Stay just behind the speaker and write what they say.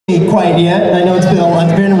Quite yet. I know it's been a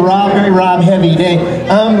very Rob heavy day.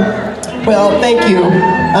 Well, thank you.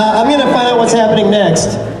 I'm gonna find out what's happening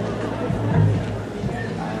next.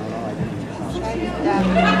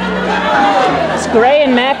 It's Gray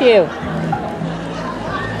and Matthew.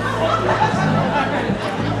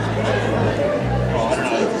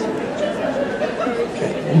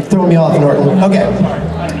 You're throwing me off, Norton. Okay.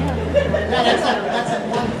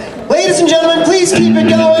 Ladies and gentlemen, please keep it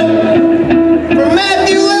going. For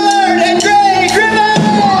Matthew, Lillard, and Griffin!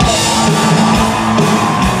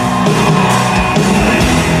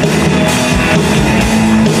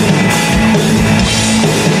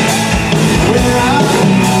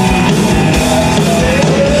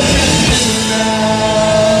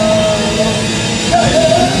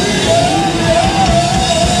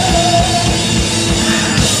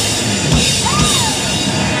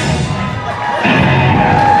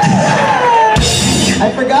 I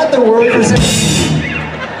forgot the word for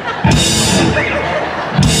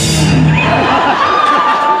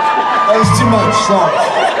That was too much, sorry.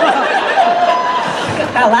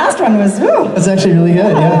 That last one was, whew. That's actually really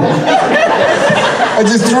good, yeah. I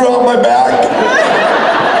just threw out my back.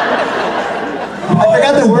 I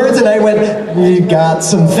forgot the words and I went, we got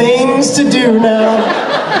some things to do now.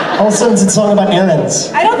 All of a sudden it's a song about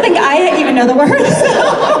errands. I don't think I even know the words.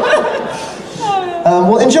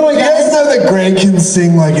 Well, enjoy, You guys. guys know that Gray can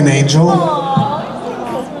sing like an angel?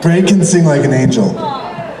 Gray can sing like an angel.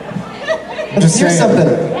 Just hear something.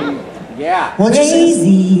 Yeah.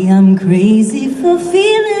 Crazy, I'm crazy for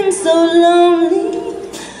feeling so lonely.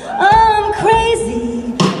 I'm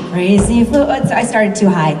crazy, crazy for... Oh, I started too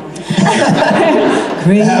high.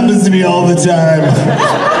 It happens to me all the time.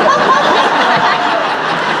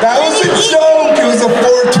 That was a joke. It was a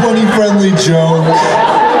 420 friendly joke.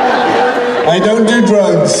 I don't do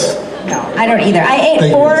drugs. No, I don't either. I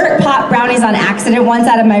ate 4 pop brownies on accident once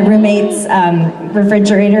out of my roommate's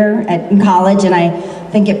refrigerator in college, and I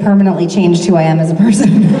think it permanently changed who I am as a person.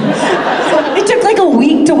 It took like a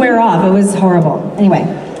week to wear off. It was horrible. Anyway.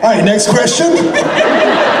 All right, next question.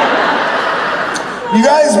 You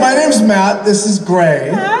guys, my name's Matt. This is Gray.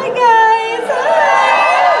 Hi, guys.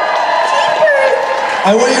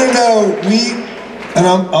 Hi. I want you to know, and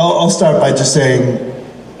I'll start by just saying,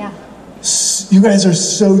 you guys are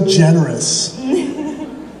so generous.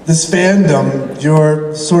 This fandom,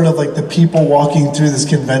 you're sort of like the people walking through this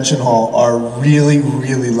convention hall are really,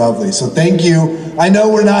 really lovely. So thank you. I know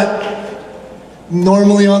we're not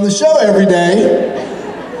normally on the show every day.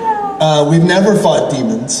 We've never fought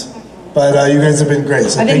demons, but you guys have been great.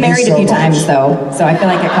 So I've been married a few times though, so I feel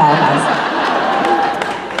like it qualifies.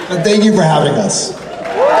 But thank you for having us.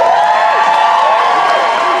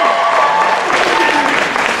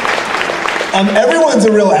 Everyone's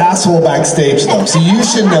a real asshole backstage though, so you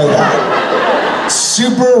should know that.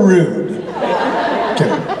 Super rude. Okay,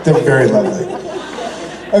 they're very lovely.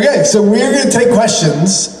 Okay, so we're gonna take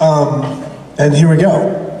questions, and here we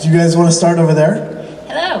go. Do you guys want to start over there?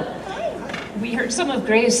 Hello. We heard some of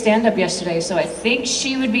Gray's stand-up yesterday, so I think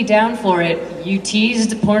she would be down for it. You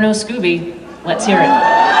teased Porno Scooby. Let's hear it.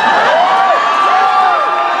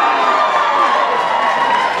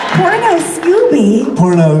 Porno Scooby?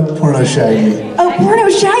 Porno Shaggy. Oh, Porno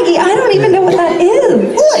Shaggy. I don't even know what that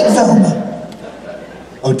is. Like Velma.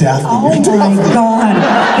 Oh, Daphne. Oh my God.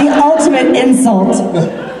 The ultimate insult.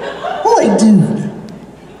 Like, dude.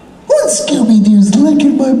 What Scooby-Doo's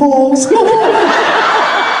licking my balls? I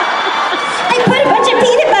put a bunch of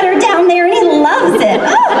peanut butter down there and he loves it. Oh.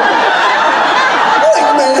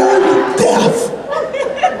 Like, man, Daph.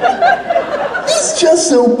 He's just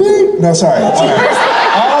so big. No, sorry. All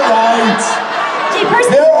right. Jeepers.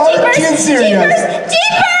 There are Jeepers. kids here, Jeepers. yes.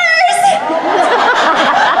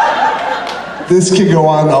 Jeepers. This could go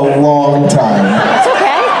on a long time. It's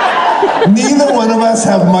okay. Neither one of us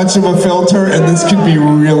have much of a filter, and this could be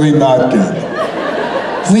really not good.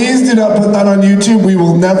 Please do not put that on YouTube. We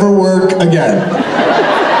will never work again.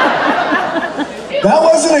 That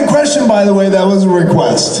wasn't a question, by the way. That was a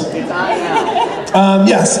request.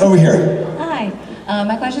 Yes, over here. Hi.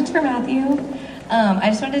 My question's for Matthew. I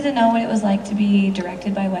just wanted to know what it was like to be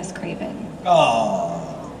directed by Wes Craven.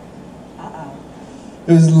 Oh.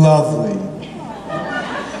 It was lovely.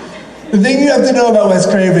 The thing you have to know about Wes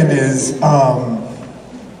Craven is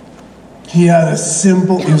he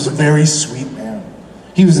was a very sweet man.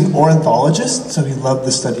 He was an ornithologist, so he loved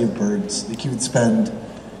the study of birds. Like he would spend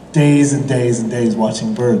days and days and days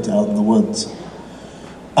watching birds out in the woods.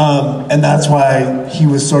 And that's why he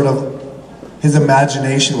was sort of, his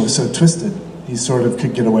imagination was so twisted. He sort of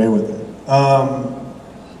could get away with it.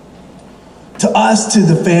 To us, to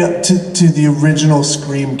the original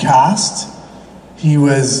Scream cast, he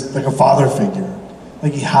was like a father figure.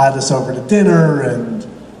 Like he had us over to dinner and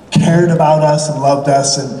cared about us and loved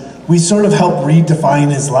us, and we sort of helped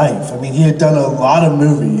redefine his life. I mean, he had done a lot of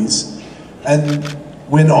movies, and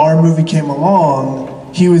when our movie came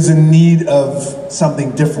along, he was in need of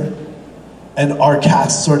something different, and our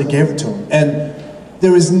cast sort of gave it to him. And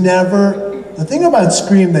there was never, the thing about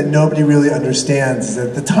Scream that nobody really understands is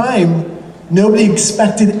at the time, nobody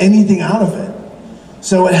expected anything out of it.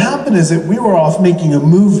 So what happened is that we were off making a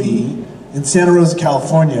movie in Santa Rosa,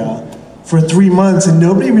 California for 3 months, and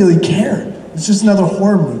nobody really cared. It was just another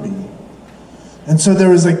horror movie. And so there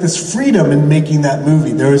was like this freedom in making that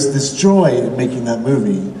movie. There was this joy in making that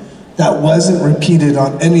movie that wasn't repeated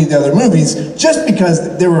on any of the other movies, just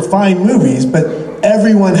because they were fine movies, but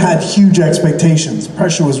everyone had huge expectations.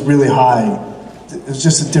 Pressure was really high. It was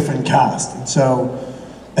just a different cast. And so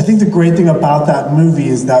I think the great thing about that movie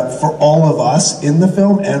is that for all of us in the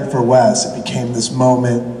film and for Wes, it became this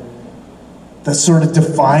moment that sort of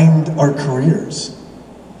defined our careers.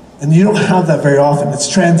 And you don't have that very often. It's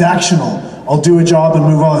transactional. I'll do a job and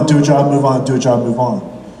move on, do a job, move on, do a job, move on.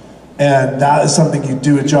 And that is something you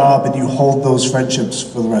do a job and you hold those friendships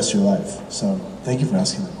for the rest of your life. So thank you for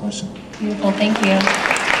asking that question. Beautiful, thank you.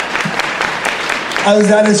 I was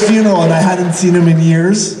at his funeral and I hadn't seen him in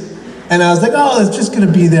years. And I was like, oh, I'm just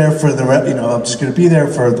gonna be there for the I'm just gonna be there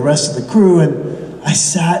for the rest of the crew. And I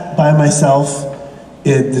sat by myself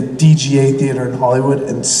in the DGA theater in Hollywood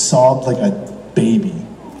and sobbed like a baby.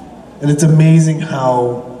 And it's amazing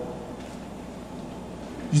how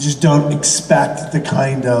you just don't expect the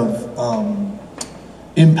kind of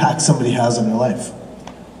impact somebody has on your life.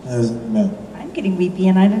 I'm getting weepy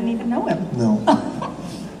and I didn't even know him. No.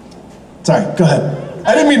 Sorry, go ahead.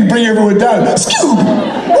 I didn't mean to bring everyone down. Scoob!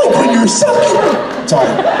 Look when you're sucking. Sorry.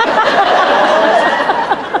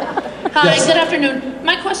 Hi, Yes. Good afternoon.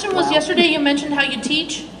 My question was, yesterday you mentioned how you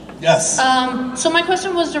teach. Yes. So my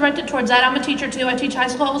question was directed towards that. I'm a teacher too. I teach high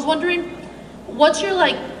school. I was wondering, what's your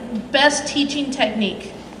best teaching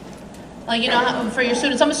technique? For your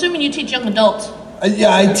students. I'm assuming you teach young adults.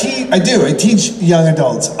 Yeah, I do. I teach young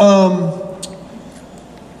adults.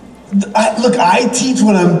 I teach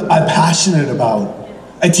what I'm passionate about.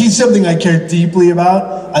 I teach something I care deeply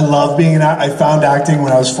about. I love being an actor. I found acting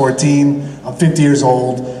when I was 14. I'm 50 years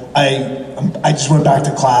old. I just went back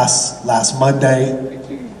to class last Monday.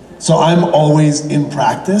 So I'm always in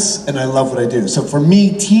practice, and I love what I do. So for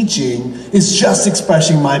me, teaching is just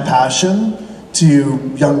expressing my passion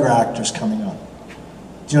to younger actors coming up.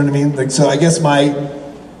 Do you know what I mean? So I guess my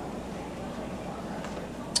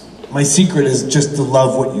secret is just to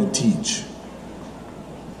love what you teach.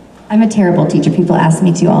 I'm a terrible teacher. People ask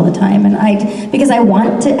me to all the time, and because I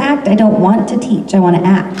want to act, I don't want to teach. I want to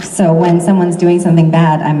act. So when someone's doing something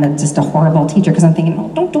bad, I'm just a horrible teacher because I'm thinking, oh,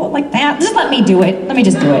 don't do it like that. Just let me do it. Let me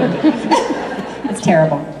just do it. It's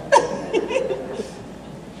terrible.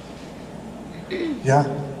 Yeah.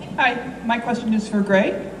 Hi, my question is for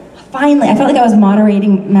Gray. Finally, I felt like I was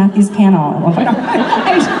moderating Matthew's panel at one point.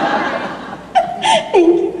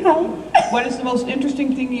 Thank you. Hi. What is the most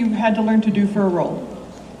interesting thing you've had to learn to do for a role?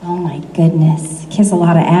 Oh my goodness, kiss a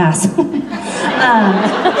lot of ass.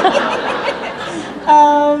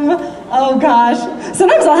 Oh gosh.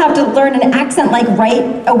 Sometimes I'll have to learn an accent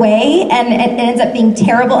right away, and it ends up being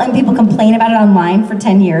terrible, and people complain about it online for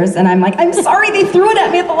 10 years, and I'm like, I'm sorry they threw it at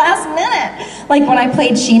me at the last minute. Like when I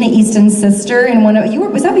played Sheena Easton's sister in one of,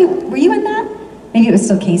 were you in that? Maybe it was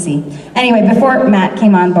still Casey. Anyway, before Matt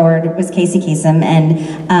came on board, it was Casey Kasem, and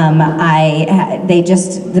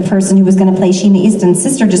the person who was going to play Sheena Easton's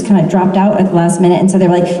sister just kind of dropped out at the last minute, and so they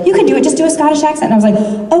were like, you can do it, just do a Scottish accent. And I was like,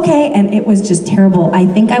 okay, and it was just terrible. I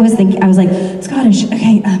was like, Scottish,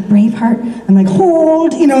 okay, Braveheart. I'm like,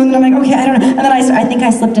 hold, and then I'm like, okay, I don't know. And then I think I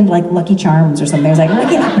slipped into Lucky Charms or something. I was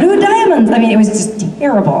like, Blue Diamonds. I mean, it was just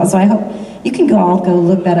terrible. So I hope you can all go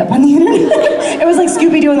look that up on the internet. It was like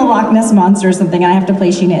Scooby-Doo and the Loch Ness Monster or something, and I have to play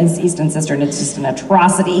Sheena Easton's sister, and it's just an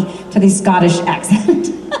atrocity to the Scottish accent.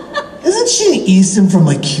 Isn't Sheena Easton from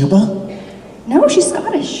Cuba? No, she's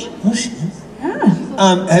Scottish. Oh, she is?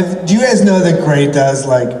 Yeah. Do you guys know that Gray does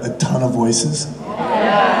a ton of voices?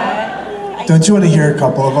 Don't you want to hear a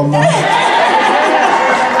couple of them though?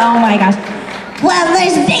 Oh my gosh. Well,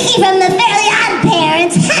 there's Vicky from the Fairly Odd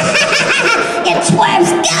Parents. You twerps,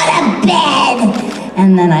 go to bed.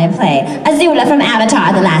 And then I play Azula from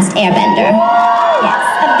Avatar: The Last Airbender. Yes,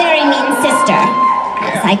 a very mean sister.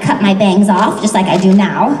 Yes, I cut my bangs off, just like I do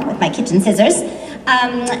now, with my kitchen scissors.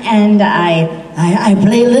 And I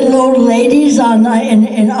play little old ladies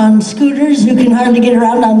on scooters who can hardly get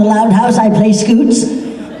around on the Loud House. I play Scoots.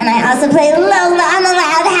 And I also play Lola on the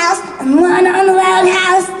Loud House, and Lana on the Loud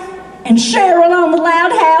House. and Cheryl on the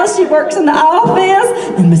Loud House, she works in the office,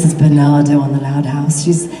 and Mrs. Bernardo on the Loud House,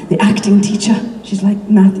 she's the acting teacher. She's like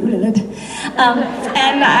Matthew Lillard.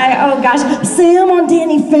 Sam on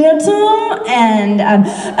Danny Phantom, and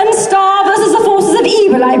Star versus the Forces of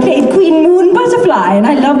Evil. I played Queen Moon Butterfly, and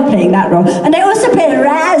I love playing that role. And I also played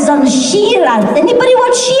Raz on She-Ra. Anybody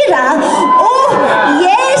watch She-Ra? Oh,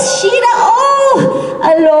 yes, She-Ra. Oh,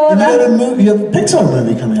 I love You have a Pixar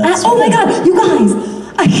movie coming out. oh my God, you guys.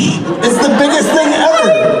 It's the biggest thing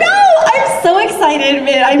ever. I know. I'm so excited.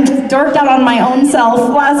 I'm just dorked out on my own self.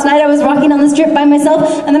 Last night I was walking down the strip by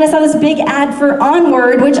myself, and then I saw this big ad for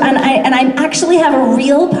Onward, I actually have a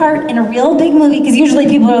real part in a real big movie, because usually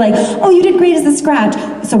people are like, oh, you did great as the Scratch.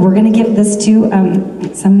 So we're gonna give this to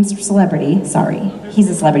some celebrity. Sorry, he's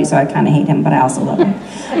a celebrity, so I kind of hate him, but I also love him.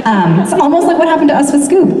 It's almost like what happened to us with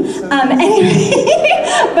Scoob. Anyway,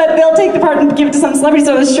 but they'll take the part and give it to some celebrity,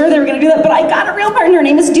 so I was sure they were gonna do that, but I got a real part, and her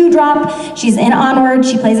name is Dewdrop. She's in Onward.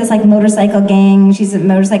 She plays this like motorcycle gang. She's a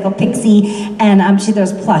motorcycle pixie, and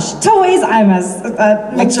there's plush toys. I'm a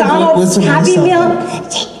McDonald's Happy Meal.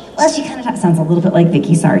 She kind of sounds a little bit like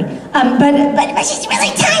Vicky, sorry. But she's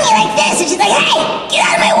really tiny like this, and she's like, hey, get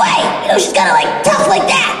out of my way. You know, she's kind of like tough like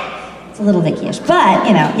that. It's a little Vicky-ish, but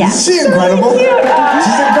yeah. She's incredible. Cute.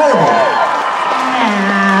 She's incredible.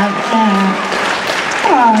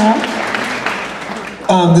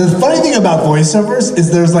 The funny thing about voiceovers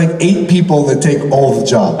is there's like 8 people that take all the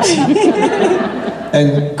jobs.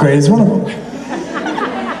 And Gray is one of them.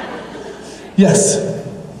 Yes.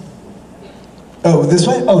 Oh, this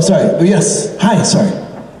way? Oh, sorry. Oh, yes. Hi, sorry.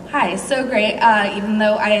 Hi, so great. Even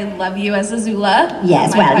though I love you as Azula.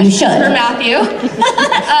 Yes, well, you should. For Matthew.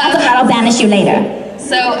 I'll banish you later.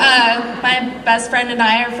 So, my best friend and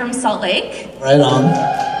I are from Salt Lake. Right on.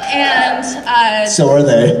 And, so are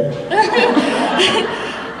they.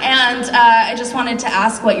 And I just wanted to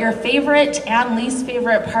ask what your favorite and least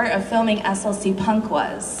favorite part of filming SLC Punk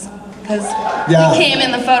was. Because we came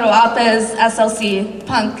in the photo op as SLC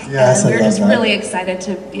Punk, and we were just really excited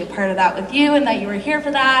to be a part of that with you, and that you were here for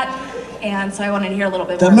that. And so I wanted to hear a little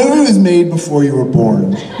bit more. That movie was made before you were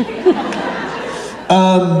born.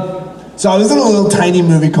 So I was in a little tiny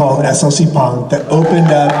movie called SLC Punk that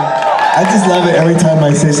opened up. I just love it every time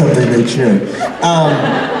I say something they cheer.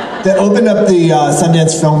 That opened up the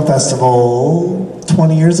Sundance Film Festival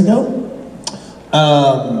 20 years ago.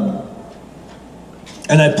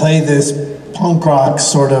 And I play this punk rock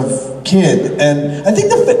sort of kid. And I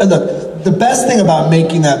think the best thing about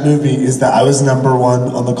making that movie is that I was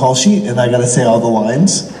 #1 on the call sheet, and I gotta say all the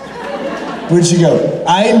lines. Where'd she go?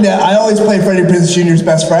 I always play Freddie Prinze Jr.'s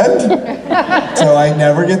best friend, so I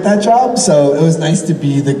never get that job, so it was nice to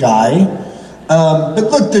be the guy.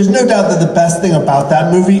 But look, there's no doubt that the best thing about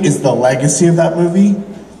that movie is the legacy of that movie.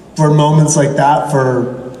 For moments like that,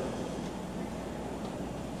 for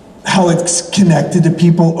how it's connected to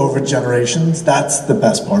people over generations, that's the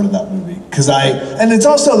best part of that movie. And it's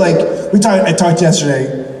also like, I talked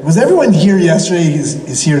yesterday, was everyone here yesterday?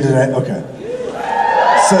 Is here today? Okay.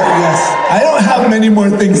 So yes, I don't have many more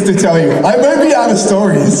things to tell you. I might be out of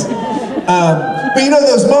stories. But you know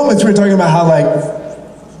those moments we're talking about how like,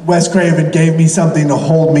 Wes Craven gave me something to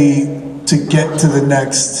hold me to get to the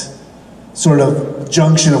next sort of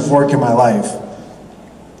junction of work in my life.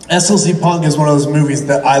 SLC Punk is one of those movies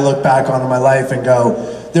that I look back on in my life and go,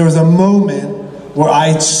 there was a moment where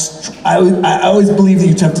I always believe that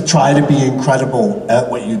you have to try to be incredible at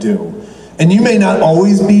what you do. And you may not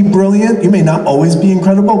always be brilliant, you may not always be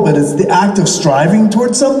incredible, but it's the act of striving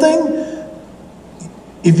towards something.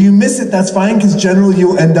 If you miss it, that's fine, because generally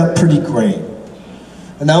you'll end up pretty great.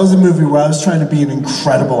 And that was a movie where I was trying to be an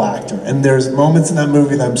incredible actor. And there's moments in that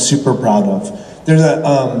movie that I'm super proud of. There's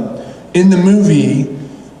in the movie,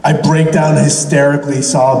 I break down hysterically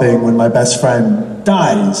sobbing when my best friend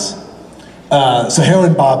dies. So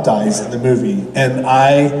Heroin Bob dies in the movie. And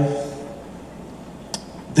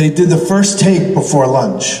they did the first take before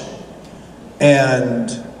lunch.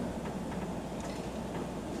 And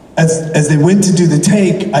as they went to do the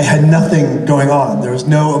take, I had nothing going on. There was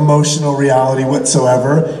no emotional reality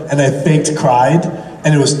whatsoever, and I faked cried,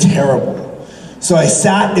 and it was terrible. So I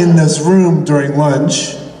sat in this room during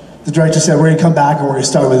lunch. The director said, we're gonna come back and we're gonna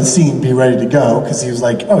start with a scene, be ready to go, because he was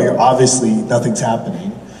like, oh, you're obviously, nothing's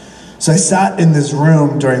happening. So I sat in this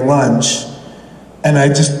room during lunch, and I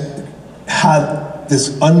just had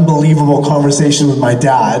this unbelievable conversation with my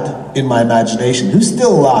dad in my imagination, who's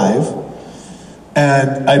still alive.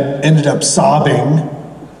 And I ended up sobbing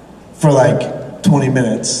for like 20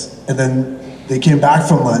 minutes. And then they came back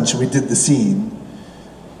from lunch and we did the scene.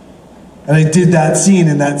 And I did that scene.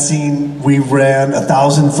 In that scene, we ran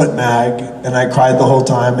 1,000-foot mag, and I cried the whole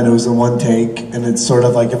time, and it was in one take. And it's sort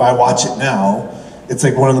of like, if I watch it now, it's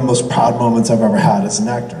like one of the most proud moments I've ever had as an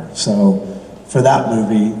actor. So for that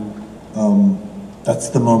movie, that's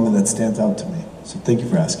the moment that stands out to me. So thank you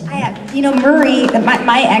for asking me. You know, Murray,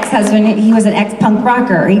 my ex-husband, he was an ex-punk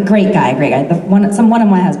rocker. Great guy. One of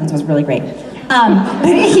my husbands was really great. But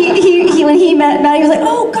he when he met Matt, he was like,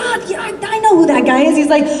 oh God, yeah, I know who that guy is. He's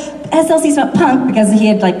like, SLC's not punk, because he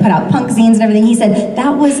had like put out punk zines and everything. He said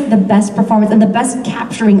that was the best performance and the best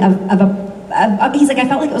capturing of he's like, I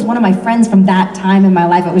felt like it was one of my friends from that time in my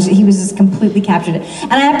life. He was just completely captured it.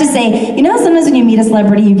 And I have to say, you know, sometimes when you meet a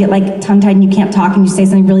celebrity, you get like tongue-tied and you can't talk and you say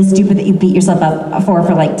something really stupid that you beat yourself up for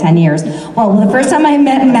like 10 years. Well, the first time I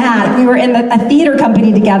met Matt, we were in a theater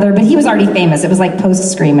company together, but he was already famous. It was like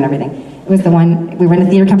post-Scream and everything. It was the one, we were in a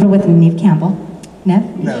theater company with Neve Campbell.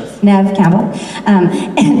 Nev Campbell.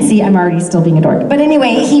 And see, I'm already still being a dork. But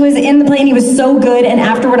anyway, he was in the play and he was so good. And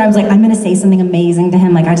afterward, I was like, I'm going to say something amazing to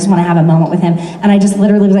him. Like, I just want to have a moment with him. And I just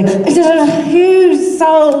literally was like, he's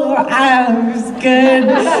so good.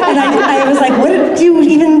 And I was like, what did you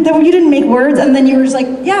even, you didn't make words? And then you were just like,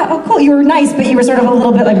 yeah, oh cool, you were nice, but you were sort of a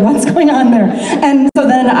little bit like, what's going on there? And so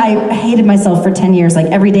then I hated myself for 10 years. Like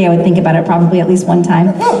every day I would think about it probably at least one time.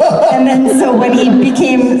 And then so when he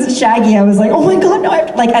became Shaggy, I was like, oh my God, no,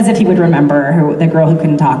 like as if he would remember the girl who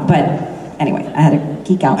couldn't talk. But anyway, I had to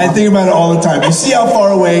geek out. I think about it all the time. You see how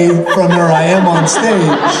far away from her I am on stage.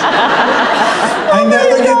 I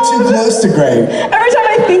never get too close to Gray. Every time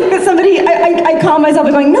I think that somebody, I calm myself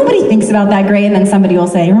by going, nobody thinks about that, Gray, and then somebody will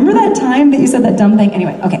say, remember that time that you said that dumb thing?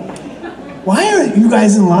 Anyway, okay. Why are you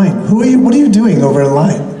guys in line? Who are you? What are you doing over in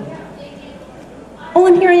line? Oh,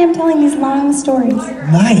 and here I am telling these long stories.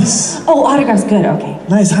 Nice. Oh, autographs, good, okay.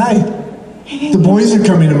 Nice, hi. The boys are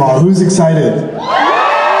coming tomorrow. Who's excited?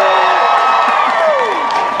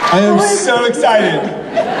 I am so excited.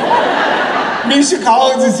 Misha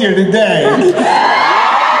Collins is here today.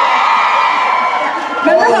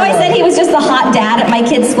 Remember how I said he was just the hot dad at my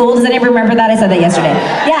kid's school? Does anyone remember that? I said that yesterday.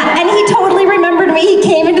 Yeah, and he totally remembered me. He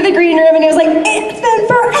came into the green room and he was like, it's been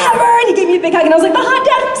forever. And he gave me a big hug and I was like, the hot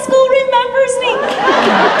dad from school remembers me.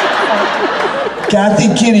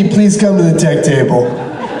 Kathy, Kitty, please come to the tech table.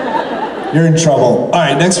 You're in trouble. All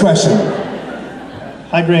right, next question.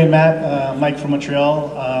 Hi, Gray and Matt. Mike from Montreal.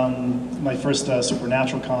 My first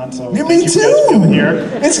Supernatural con, so me thank you too. guys for coming here.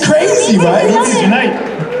 It's crazy, right? It's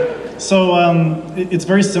tonight. So it's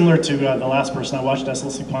very similar to the last person. I watched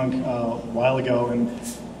SLC Punk a while ago, and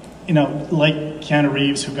you know, like Keanu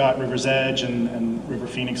Reeves, who got River's Edge, and River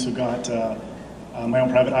Phoenix, who got My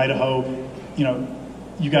Own Private Idaho. You know,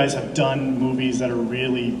 you guys have done movies that are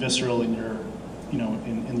really visceral in your, you know,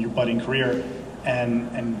 in your budding career.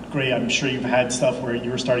 And Gray, I'm sure you've had stuff where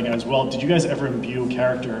you were starting out as well. Did you guys ever imbue a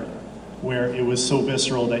character where it was so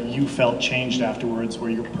visceral that you felt changed afterwards,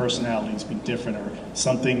 where your personality's been different, or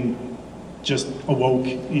something just awoke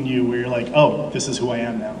in you where you're like, oh, this is who I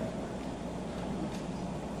am now?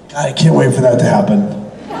 God, I can't wait for that to happen.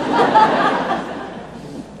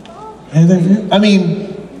 Anything? I mean,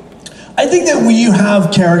 I think that when you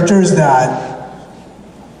have characters that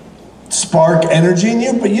spark energy in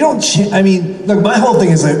you, but you don't I mean, look, my whole thing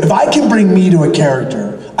is like, if I can bring me to a character,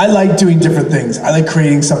 I like doing different things. I like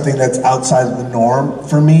creating something that's outside of the norm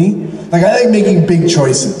for me. Like, I like making big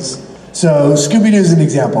choices. So Scooby-Doo is an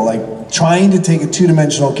example, like trying to take a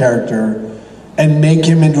two-dimensional character and make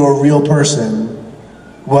him into a real person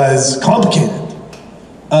was complicated.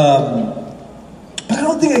 But I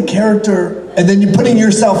don't think a character, and then you're putting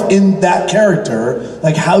yourself in that character,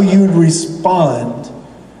 like how you would respond,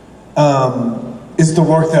 is the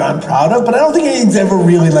work that I'm proud of, but I don't think anything's ever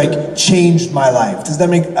really like changed my life. Does that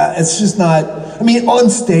make, it's just not, I mean, on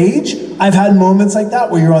stage, I've had moments like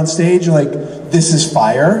that where you're on stage, you're like, this is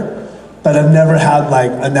fire, but I've never had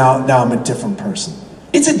like, now I'm a different person.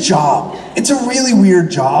 It's a job. It's a really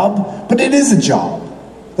weird job, but it is a job.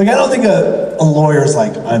 Like, I don't think a lawyer's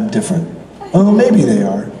like, I'm different. Oh, maybe they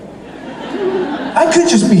are. I could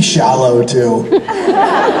just be shallow too.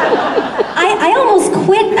 I almost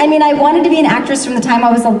quit. I mean, I wanted to be an actress from the time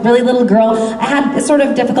I was a really little girl. I had a sort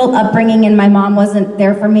of difficult upbringing, and my mom wasn't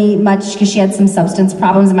there for me much because she had some substance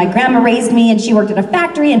problems, and my grandma raised me, and she worked at a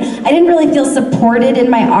factory, and I didn't really feel supported in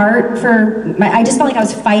my art I just felt like I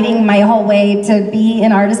was fighting my whole way to be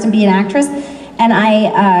an artist and be an actress. And I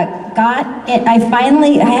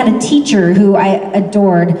had a teacher who I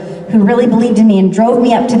adored, who really believed in me and drove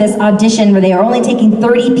me up to this audition where they were only taking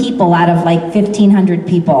 30 people out of like 1,500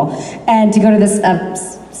 people, and to go to this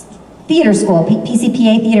theater school,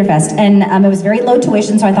 PCPA Theater Fest. And it was very low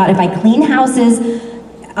tuition, so I thought if I clean houses,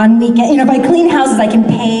 on weekend, if I clean houses, I can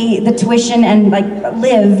pay the tuition and like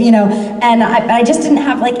live, and I just didn't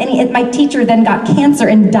have like any. My teacher then got cancer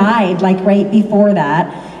and died like right before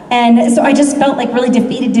that. And so I just felt like really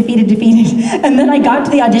defeated. And then I got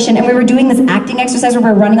to the audition and we were doing this acting exercise where we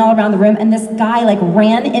were running all around the room and this guy like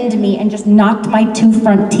ran into me and just knocked my 2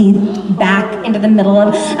 front teeth back into the middle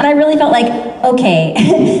of, and I really felt like, okay,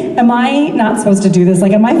 am I not supposed to do this?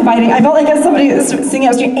 Like, am I fighting? I felt like as somebody singing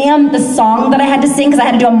out street, and the song that I had to sing, because I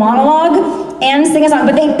had to do a monologue and sing a song,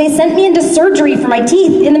 but they sent me into surgery for my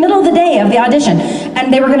teeth in the middle of the day of the audition,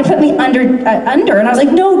 and they were gonna put me under, and I was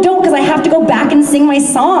like, no, don't, because I have to go back and sing my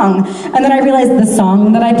song. And then I realized the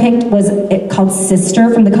song that I picked was called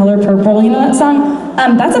Sister from The Color Purple. You know that song?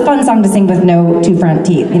 That's a fun song to sing with no 2 front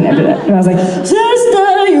teeth. And I was like,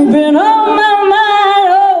 sister, you've been on my mind,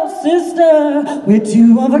 oh sister, we're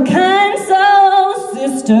 2 of a kind, so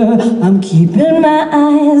sister, I'm keeping my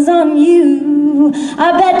eyes on you.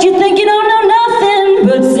 I bet you think you don't know nothing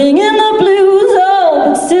but singing the blues, oh,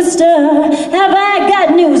 but sister, have I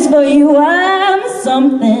got news for you? I'm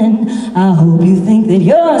something. I hope you think that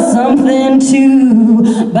you're something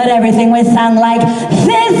too, but everything would sound like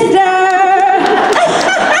sister.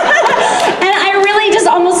 And I really just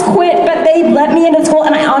almost quit, but they let me into school,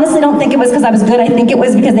 and I honestly don't think it was because I was good. I think it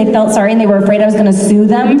was because they felt sorry and they were afraid I was going to sue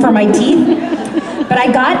them for my teeth. But I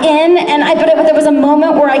got in, and there was a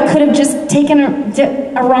moment where I could have just taken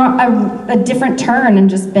a different turn and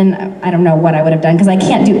just been, I don't know what I would have done, because I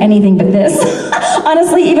can't do anything but this.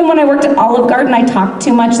 Honestly, even when I worked at Olive Garden, I talked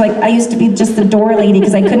too much. Like, I used to be just the door lady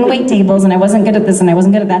because I couldn't wait tables, and I wasn't good at this, and I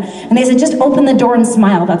wasn't good at that. And they said, just open the door and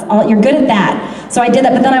smile. That's all. You're good at that. So I did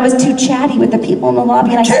that, but then I was too chatty with the people in the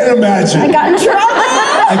lobby, and I can't imagine. I got in trouble.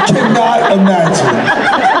 I cannot imagine.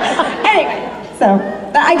 Anyway, so.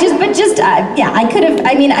 I could have,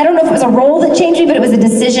 I don't know if it was a role that changed me, but it was a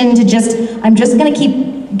decision to I'm just gonna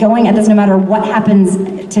keep going at this no matter what happens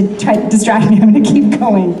to try to distract me. I'm gonna keep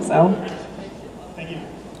going, so. Thank you.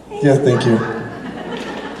 Yeah, thank you.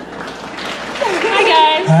 Hi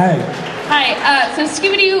guys. Hi. Hi, so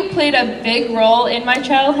Scooby-Doo played a big role in my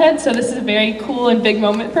childhood, so this is a very cool and big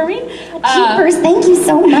moment for me. Jeepers, thank you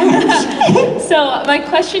so much. So my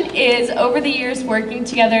question is, over the years working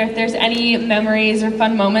together, if there's any memories or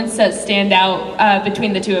fun moments that stand out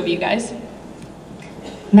between the 2 of you guys?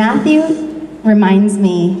 Matthew reminds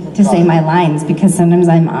me to say my lines because sometimes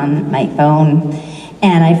I'm on my phone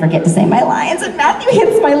and I forget to say my lines, and Matthew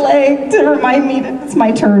hits my leg to remind me that it's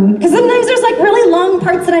my turn. Because sometimes there's like really long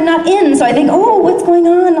parts that I'm not in, so I think, oh, what's going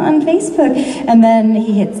on Facebook? And then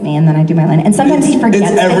he hits me, and then I do my line. And sometimes he forgets.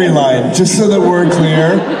 It's every line, just so that we're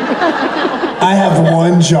clear. I have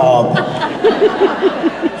one job.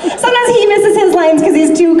 Sometimes he misses his lines because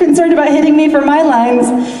he's too concerned about hitting me for my lines.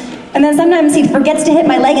 And then sometimes he forgets to hit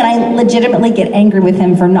my leg, and I legitimately get angry with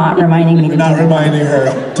him for not reminding me to not reminding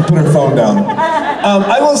her to put her phone down.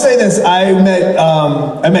 I will say this: I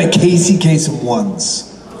met Casey Kasem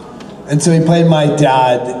once, and so he played my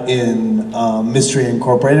dad in Mystery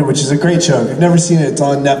Incorporated, which is a great show. If you've never seen it, it's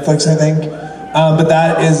on Netflix, I think.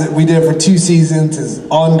 But we did it for 2 seasons. It's an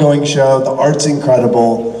ongoing show. The art's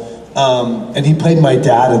incredible, and he played my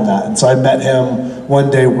dad in that. And so I met him one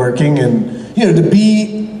day working, and to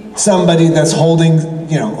be somebody that's holding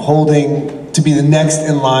to be the next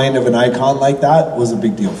in line of an icon like that was a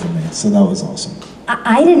big deal for me. So that was awesome.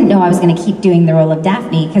 I didn't know I was going to keep doing the role of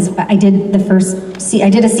Daphne because I did I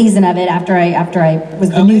did a season of it after I was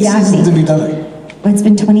the new Daphne. How many seasons have you done it? Well, it's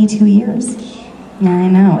been 22 years. Yeah, I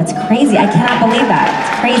know. It's crazy. I cannot believe that.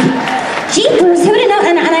 It's crazy. Jeepers, who didn't know?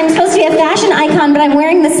 And I'm supposed to be a fashion icon, but I'm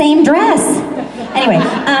wearing the same dress. Anyway,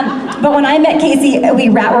 but when I met Casey, we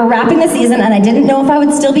were wrapping the season, and I didn't know if I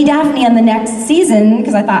would still be Daphne on the next season,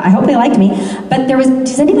 because I thought, I hope they liked me. But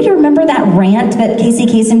does anybody remember that rant that Casey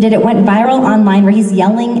Kasem did? It went viral online where he's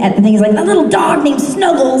yelling at the thing. He's like, a little dog named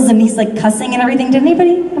Snuggles, and he's like cussing and everything. Did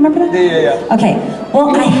anybody remember that? Yeah. Okay,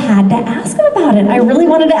 well, I had to ask him about it. I really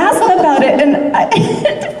wanted to ask him about it. And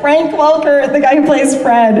Frank Welker, the guy who plays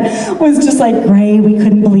Fred, was just like, Gray, we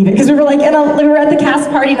couldn't believe it. Because we were like, we were at the cast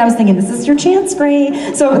party, and I was thinking, this is your chance,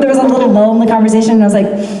 Gray. So there was a little lull in the conversation, and I was like,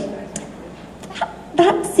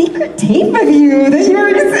 that secret tape of you that you were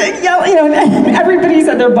yelling, and everybody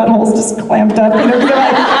said their buttholes just clamped up, because they're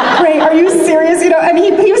like, Gray, are you serious? And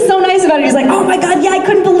he was so nice about it. He's like, oh my God, yeah, I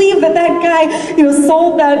couldn't believe that guy,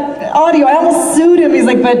 sold that audio. I almost sued him. He's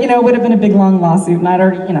like, but, it would have been a big, long lawsuit, and I'd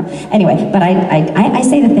already, Anyway, but I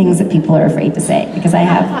say the things that people are afraid to say, because I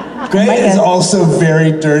have. Gray is also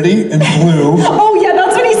very dirty and blue. Oh yeah,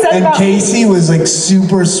 that's what he said. And Casey was like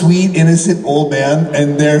super sweet, innocent old man,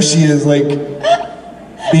 and there she is like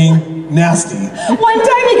being nasty. One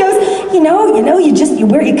time he goes,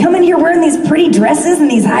 you come in here wearing these pretty dresses and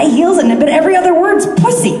these high heels, but every other word's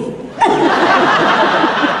pussy.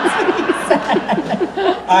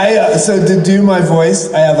 So to do my voice,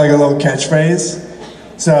 I have like a little catchphrase.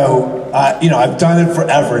 So, I've done it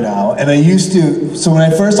forever now. And I used to, so when I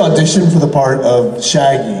first auditioned for the part of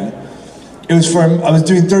Shaggy, I was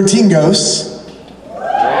doing 13 Ghosts.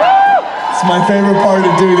 It's my favorite part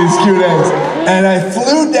of doing these Q&As. And I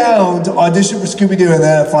flew down to audition for Scooby-Doo and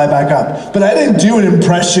then I fly back up. But I didn't do an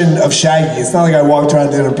impression of Shaggy. It's not like I walked around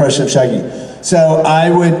and did an impression of Shaggy. So I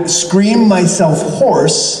would scream myself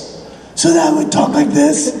hoarse so that I would talk like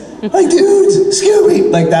this. Like, dude,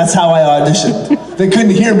 Scooby. Like, that's how I auditioned. They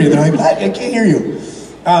couldn't hear me. They're like, I can't hear you.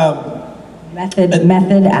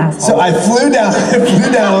 Method asshole. So I flew down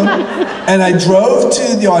and I drove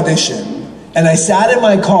to the audition. And I sat in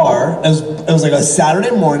my car, it was like a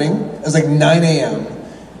Saturday morning, it was like 9 a.m.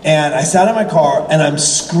 And I sat in my car and I'm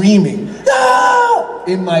screaming, "Ah!"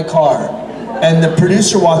 in my car. And the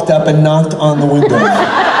producer walked up and knocked on the window.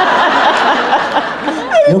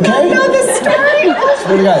 You okay? I know this story.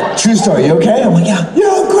 Swear to God, true story, you okay? I'm like, yeah,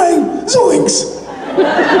 I'm great, zoinks.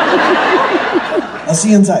 I'll see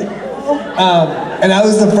you inside. And I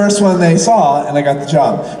was the first one they saw and I got the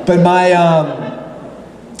job. But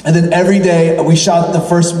and then every day, we shot the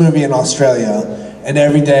first movie in Australia, and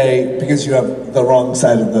every day, because you have the wrong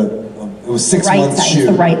side of it was 6 months shoot.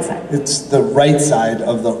 It's the right side. It's the right side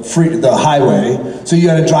of the highway, so you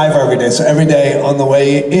gotta drive every day. So every day on the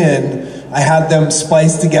way in, I had them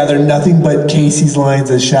splice together nothing but Casey's lines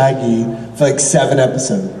as Shaggy for like 7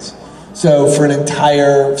 episodes. So for an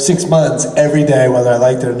entire 6 months, every day, whether I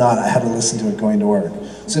liked it or not, I had to listen to it going to work.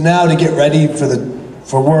 So now to get ready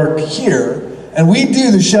for work here, and we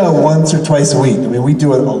do the show once or twice a week. I mean, we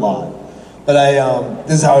do it a lot. But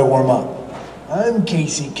this is how I warm up. I'm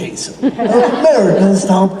Casey Kasem of America's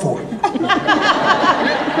Top 40.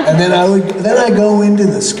 And then I go into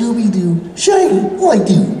the Scooby-Doo, Shaggy, like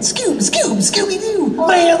dude, Scooby-Doo,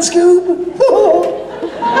 man, Scoob.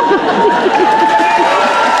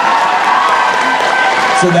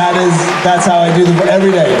 So that's how I do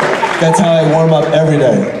every day. That's how I warm up every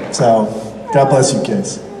day. So, God bless you,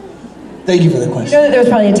 kids. Thank you for the question. You know that there was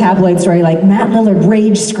probably a tabloid story like Matt Lillard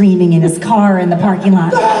rage screaming in his car in the parking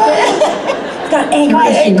lot. He's got anger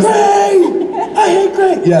issues. I hate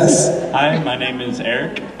Gray. Yes. Hi, my name is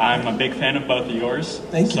Eric. I'm a big fan of both of yours.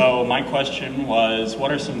 Thank you. So my question was,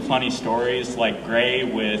 what are some funny stories like Gray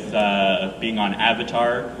with being on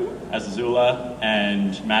Avatar as Azula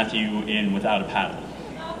and Matthew in Without a Paddle?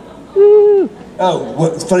 Woo. Oh,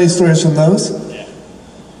 what funny stories from those? Yeah.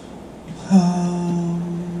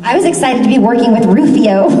 I was excited to be working with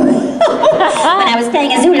Rufio. When I was playing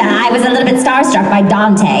Azula, I was a little bit starstruck by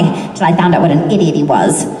Dante, till I found out what an idiot he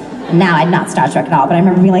was. Now I'm not starstruck at all, but I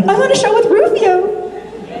remember being like, I'm on a show with Rufio.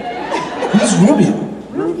 Who's Rufio?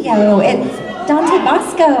 Rufio, it's Dante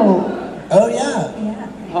Bosco. Oh yeah.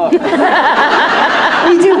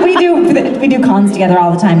 We do cons together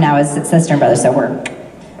all the time now as sister and brother, so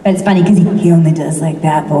but it's funny because he only does like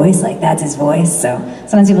that voice, like that's his voice. So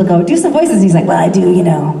sometimes people go, do some voices, and he's like, well, I do,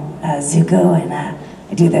 Zuko, and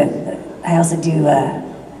I also do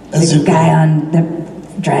the guy on the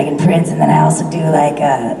Dragon Prince, and then I also do like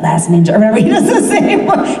Last Ninja, or whatever. He does the same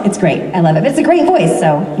one. It's great. I love it. But it's a great voice,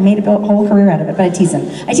 so he made a whole career out of it. But I tease him.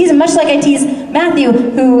 I tease him much like I tease Matthew,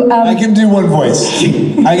 who... I can do one voice.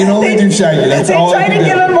 I can only do Shaggy. That's all I can do. They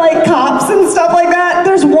try to give him like cops and stuff like that.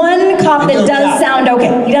 There's one cop that does sound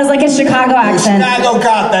okay. He does like a Chicago accent. Chicago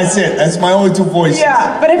cop, that's it. That's my only two voices.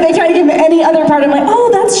 Yeah, but if they try to give him any other part, I'm like, oh,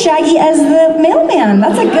 that's Shaggy as the mailman.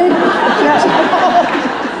 That's a good...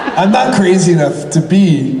 I'm not crazy enough to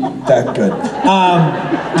be that good.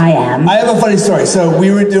 I am. I have a funny story. So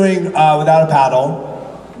we were doing Without a Paddle,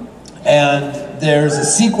 and there's a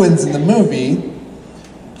sequence in the movie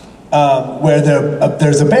where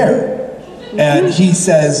there's a bear. And he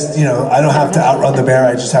says, I don't have to outrun the bear,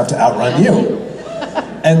 I just have to outrun you.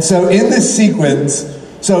 And so in this sequence,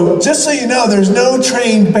 so just so you know, there's no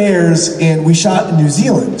trained bears we shot in New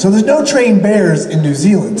Zealand. So there's no trained bears in New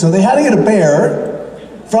Zealand. So they had to get a bear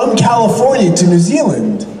from California to New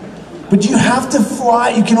Zealand. But you have to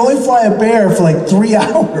fly, you can only fly a bear for like 3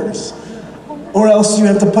 hours. Or else you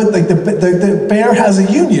have to put, like, the bear has a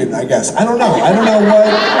union, I guess. I don't know what.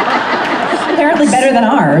 Apparently better than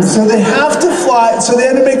ours. So they have to fly, so they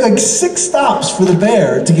had to make like 6 stops for the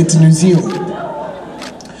bear to get to New Zealand.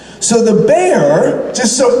 So the bear,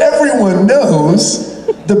 just so everyone knows,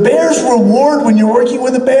 the bear's reward when you're working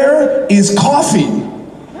with a bear is coffee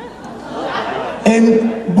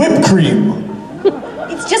and whipped cream.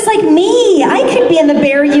 It's just like me. I could be in the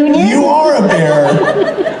bear union. You are a bear.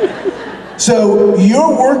 So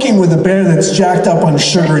you're working with a bear that's jacked up on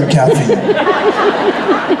sugar and caffeine.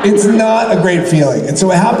 It's not a great feeling. And so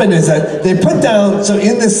what happened is that they put down, so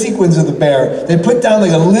in this sequence of the bear, they put down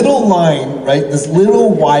like a little line, right? This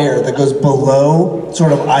little wire that goes below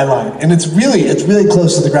sort of eye line. And it's really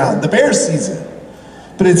close to the ground. The bear sees it.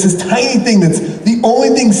 But it's this tiny thing that's the only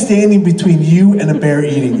thing standing between you and a bear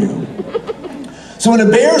eating you. So when a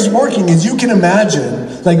bear's working, as you can imagine,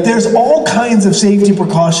 like there's all kinds of safety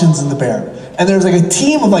precautions in the bear. And there's like a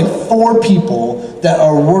team of like 4 people that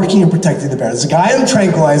are working and protecting the bear. There's a guy with a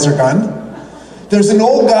tranquilizer gun. There's an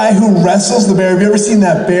old guy who wrestles the bear. Have you ever seen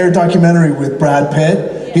that bear documentary with Brad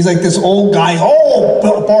Pitt? He's like this old guy. Oh,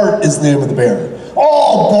 Bart is the name of the bear.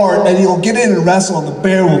 Oh, Bart. And he'll get in and wrestle, and the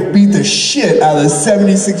bear will beat the shit out of this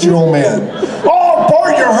 76-year-old man. Oh,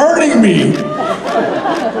 Bart, you're hurting me.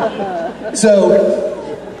 So,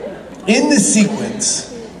 in this sequence,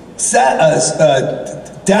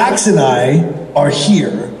 Dax and I are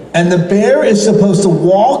here, and the bear is supposed to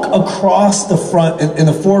walk across the front, in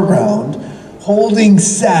the foreground, holding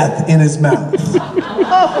Seth in his mouth.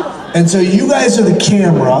 And so you guys are the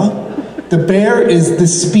camera, the bear is the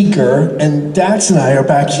speaker, and Dax and I are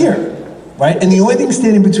back here, right? And the only thing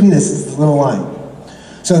standing between us is the little line.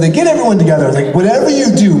 So they get everyone together, like, whatever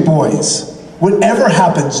you do, boys, whatever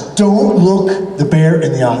happens, don't look the bear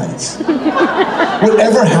in the eyes.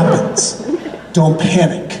 Whatever happens, don't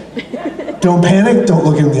panic. Don't panic, don't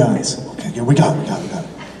look him in the eyes. Okay, yeah, we got it.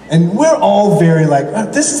 And we're all very like,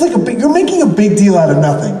 this is like you're making a big deal out of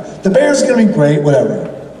nothing. The bear's gonna be great, whatever.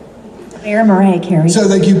 Bear Mariah Carey. So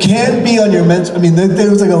like you can't be on your mental, I mean,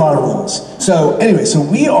 there's like a lot of rules. So anyway, so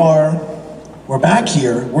we're back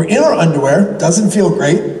here, we're in our underwear, doesn't feel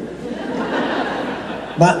great.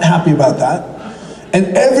 Not happy about that.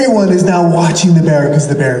 And everyone is now watching the bear because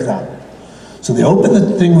the bear is out. So they open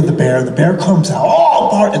the thing with the bear comes out, oh,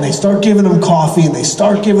 Bart, and they start giving him coffee, and they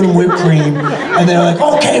start giving him whipped cream, and they're like,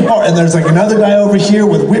 okay, Bart, and there's like another guy over here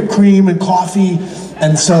with whipped cream and coffee,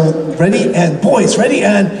 and so, ready, and boys, ready,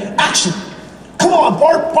 and action. Come on,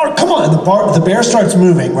 Bart, come on. And the bear starts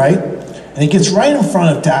moving, right? And he gets right in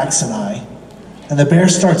front of Dax and I, and the bear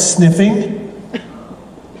starts sniffing,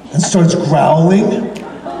 and starts growling,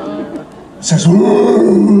 starts,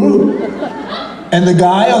 and the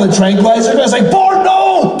guy on the tranquilizer guy's like, Bart,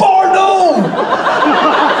 no! Bart, no!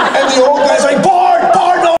 And the old guy's like, Bart,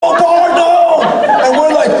 no! Bart, no! And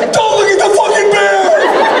we're like, don't look at the fucking bear!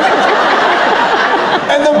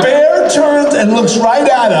 And the bear turns and looks right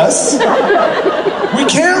at us. We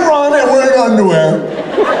can't run and we're in underwear.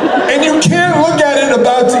 And you can't look at it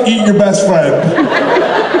about to eat your best friend.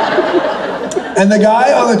 And the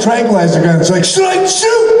guy on the tranquilizer gun is like, should I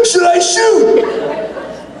shoot? Should I shoot?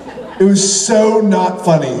 It was so not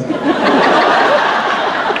funny.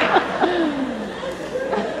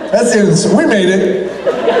 That's the end of the story. We made it.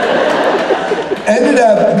 Ended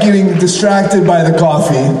up getting distracted by the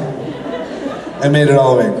coffee and made it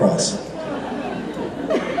all the way across.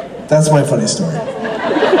 That's my funny story.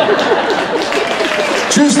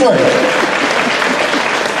 True story.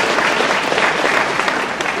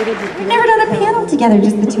 We've never done a panel together,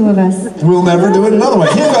 just the 2 of us. We'll never do it another way.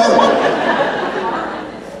 Here you go.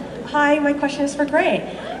 Hi, my question is for Gray.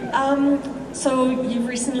 So you've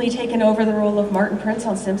recently taken over the role of Martin Prince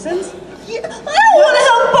on Simpsons? Yeah, I don't want to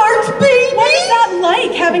help Bart's baby! What is that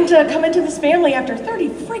like, having to come into this family after 30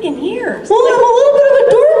 friggin' years? Well, I'm a little bit of a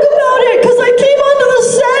dork about it, because I came onto the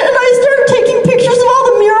set and I started taking pictures of all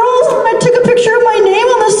the murals, and I took a picture of my name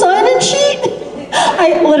on the sign-in sheet.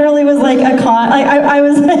 I literally was like I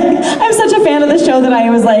was like, I'm such a fan of the show that I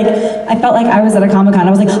was like, I felt like I was at a Comic-Con. I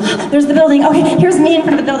was like, oh, there's the building. Okay, here's me in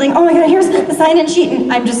front of the building. Oh my God, here's the sign-in sheet.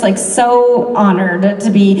 And I'm just like so honored to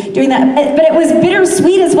be doing that. But it was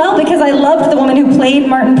bittersweet as well because I loved the woman who played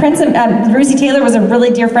Martin Prince. And Russi Taylor was a really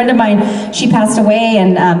dear friend of mine. She passed away,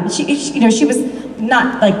 and she was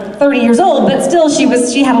not like 30 years old, but still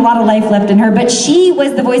she had a lot of life left in her. But she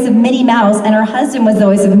was the voice of Minnie Mouse, and her husband was the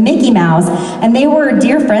voice of Mickey Mouse, and they were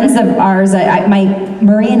dear friends of ours.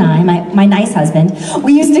 Murray and I, my nice husband,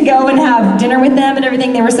 we used to go and have dinner with them and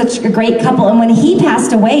everything. They were such a great couple, and when he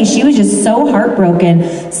passed away, she was just so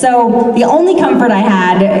heartbroken. So the only comfort I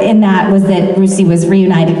had in that was that Russi was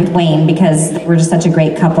reunited with Wayne, because we're just such a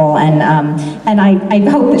great couple, and I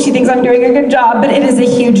hope that she thinks I'm doing a good job, but it is a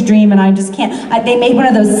huge dream, and I just can't. They made one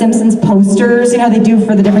of those Simpsons posters, they do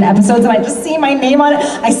for the different episodes, and I just see my name on it.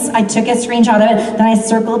 I took a screenshot of it, then I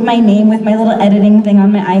circled my name with my little editing thing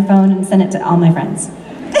on my iPhone and sent it to all my friends.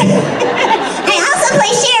 I also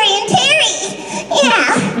play Sherry and Terry.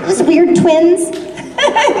 Yeah. Those weird twins.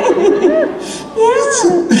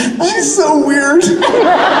 Yeah. She's so weird.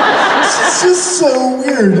 She's just so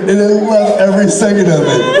weird. weird, and I love every second of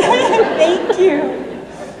it. Thank you.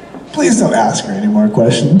 Please don't ask her any more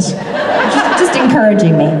questions. Just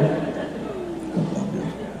encouraging me.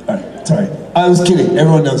 All right, sorry. I was kidding.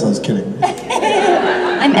 Everyone knows I was kidding.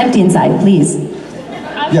 I'm empty inside, please.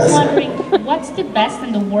 I was wondering, what's the best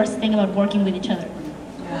and the worst thing about working with each other?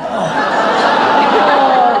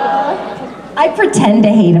 I pretend to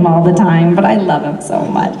hate him all the time, but I love him so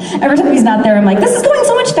much. Every time he's not there, I'm like, this is going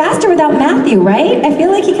so much faster without Matthew, right? I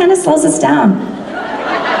feel like he kind of slows us down.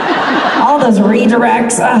 All those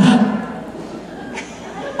redirects,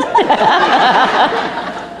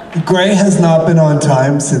 Gray has not been on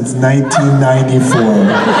time since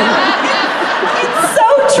 1994.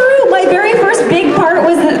 Big part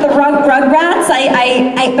was the Rugrats.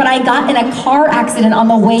 But I got in a car accident on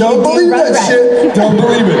the way to do Rugrats. Don't believe that shit. Don't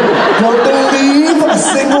believe it. Don't believe a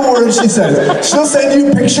single word she says. She'll send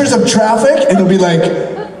you pictures of traffic, and it'll be like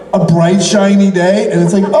a bright, shiny day, and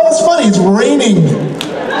it's like, oh, it's funny, it's raining.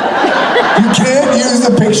 You can't use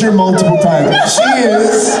the picture multiple times. She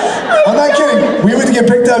is. I'm not kidding. We went to get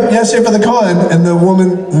picked up yesterday for the con, and the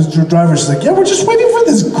woman who's the driver, she's like, yeah, we're just waiting for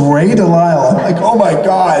this gray Delisle. I'm like, oh my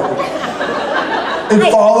God. It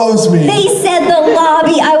follows me. They said the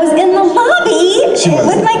lobby. I was in the lobby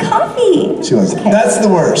with my coffee. She wasn't. Okay. That's the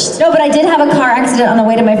worst. No, but I did have a car accident on the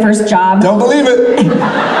way to my first job. Don't believe it.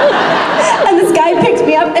 And this guy picked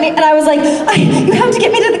me up, and I was like, you have to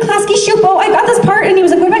get me to the Klasky Shupo. I got this part. And he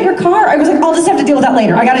was like, what about your car? I was like, I'll just have to deal with that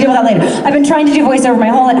later. I got to deal with that later. I've been trying to do voiceover my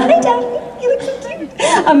whole life. Hi, Dad. You look so cute.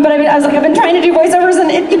 But I was like, I've been trying to do voiceovers, and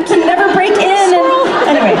it can never break in.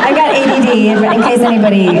 And anyway, I got ADD, in case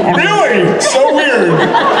anybody ever... Really? So weird.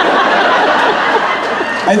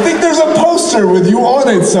 I think there's a poster with you on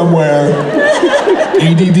it somewhere.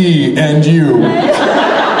 ADD and you.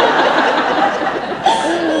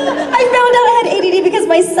 I found out I had ADD because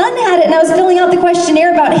my son had it, and I was filling out the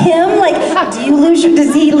questionnaire about him. Like, does he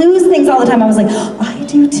lose things all the time? I was like, I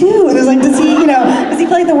do too. And it was like, does he feel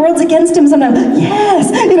like the world's against him sometimes? Yes.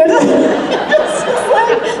 It's just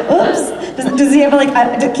like, oops. Does he ever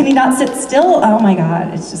can he not sit still? Oh my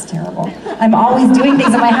God, it's just terrible. I'm always doing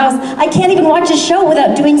things in my house. I can't even watch a show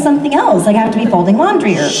without doing something else. Like I have to be folding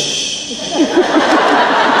laundry or... She's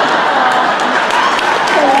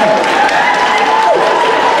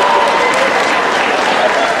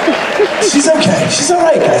okay. She's all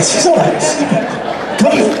right, guys. She's all right.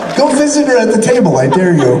 Go visit her at the table. I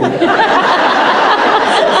dare you.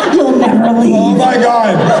 You'll never leave. Oh my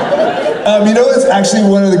God. You know what's actually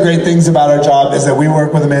one of the great things about our job is that we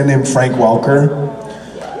work with a man named Frank Welker.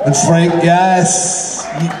 And Frank, yes,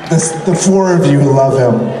 the four of you love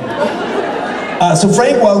him. So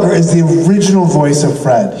Frank Welker is the original voice of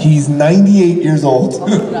Fred. He's 98 years old.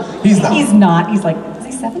 He's not. He's not. He's like, is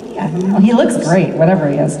he 70? I don't know. He looks great, whatever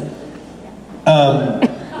he is.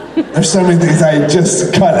 There's so many things I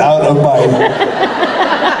just cut out of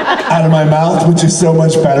my mouth, which is so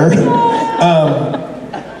much better.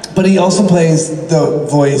 But he also plays the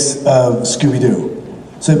voice of Scooby-Doo.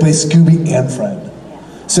 So he plays Scooby and Fred.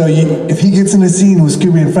 So if he gets in a scene with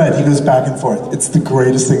Scooby and Fred, he goes back and forth. It's the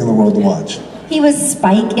greatest thing in the world to watch. He was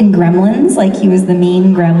Spike in Gremlins, like he was the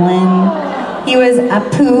mean gremlin. He was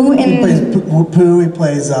Apu in... He plays Pooh, he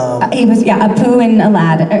plays... He was, Apu in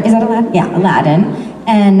Aladdin. Is that Aladdin? Yeah, Aladdin.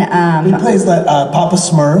 And... he plays Papa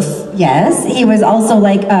Smurf. Yes, he was also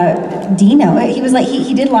like Dino. He was like,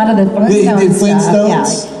 he did a lot of the Flintstones He did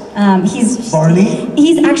Flintstones? Yeah. He's Barney?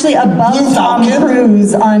 He's actually above Tom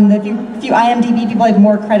Cruise on the few IMDb people have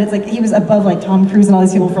more credits. Like he was above like Tom Cruise and all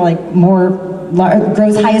these people for like more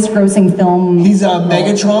highest grossing film. He's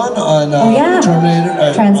Megatron on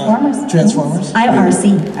Terminator. Transformers. I'm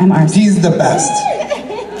RC. He's the best.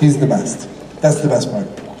 He's the best. That's the best part.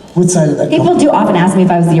 What side of that? People do often ask me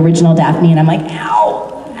if I was the original Daphne, and I'm like, ow.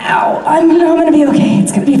 I'm gonna be okay.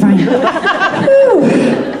 It's gonna be fine.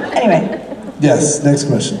 Anyway. Yes, next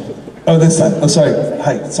question. Oh, this side. Oh, sorry.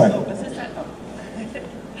 Hi, sorry.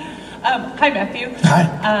 Hi, Matthew.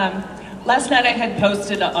 Hi. Last night I had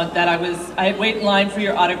posted that I had waited in line for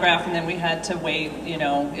your autograph, and then we had to wait,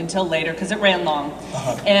 until later because it ran long.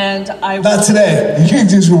 And Not today. You can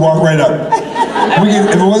just walk right up.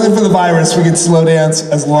 If it wasn't for the virus, we could slow dance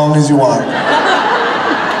as long as you want.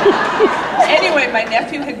 Anyway, my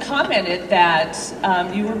nephew had commented that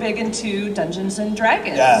you were big into Dungeons and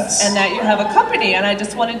Dragons. Yes. And that you have a company, and I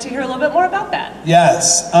just wanted to hear a little bit more about that.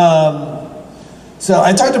 Yes. So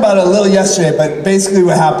I talked about it a little yesterday, but basically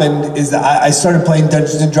what happened is that I started playing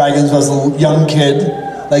Dungeons and Dragons when I was a little young kid,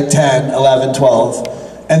 like 10, 11, 12.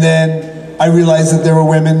 And then I realized that there were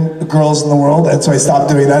girls in the world, and so I stopped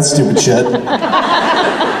doing that stupid shit.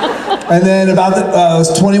 And then I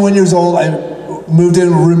was 21 years old, moved in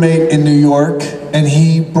a roommate in New York, and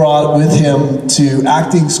he brought with him to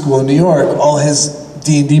acting school in New York all his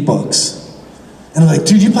D&D books. And I'm like,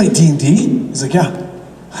 dude, you play D&D? He's like, yeah,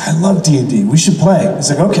 I love D&D. We should play. He's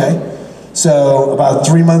like, okay. So about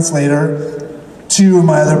 3 months later, 2 of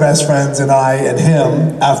my other best friends and I and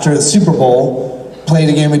him, after the Super Bowl, played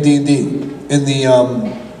a game of D&D in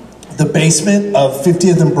the basement of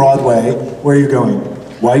 50th and Broadway. Where are you going?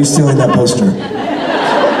 Why are you stealing that poster?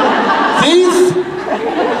 Thief!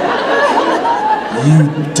 You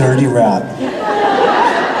dirty rat.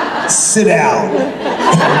 Sit down.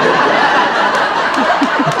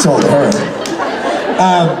 I told her.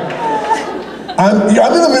 I'm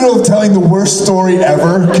in the middle of telling the worst story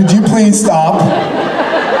ever. Could you please stop?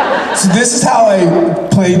 So this is how I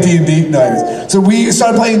played D&D. No, anyways. So we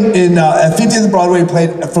started playing in at 50th and Broadway. We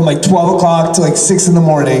played from like 12 o'clock to like 6 in the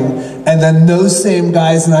morning. And then those same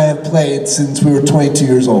guys and I have played since we were 22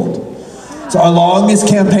 years old. So our longest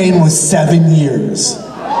campaign was 7 years.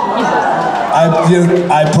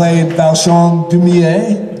 I played Valchon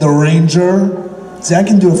Dumier, the Ranger. See, I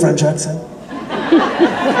can do a French accent. Who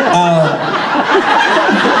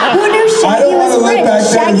knew Shaggy I don't want to look back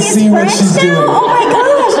there and see what she's doing. Oh my gosh!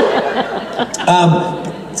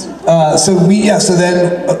 So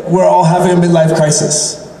then we're all having a midlife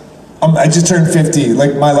crisis. I just turned 50,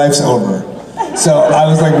 like my life's over. So I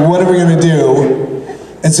was like, what are we gonna do?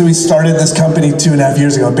 And so we started this company 2.5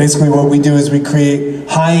 years ago. And basically what we do is we create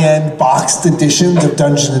high-end boxed editions of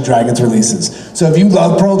Dungeons & Dragons releases. So if you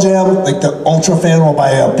love Pearl Jam, like the ultra fan will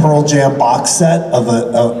buy a Pearl Jam box set of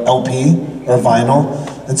a LP or vinyl.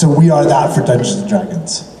 And so we are that for Dungeons &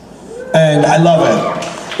 Dragons. And I love it.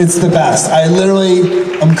 It's the best.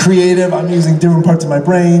 I'm creative, I'm using different parts of my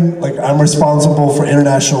brain. Like I'm responsible for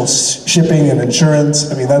international shipping and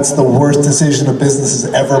insurance. I mean, that's the worst decision a business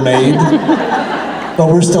has ever made. But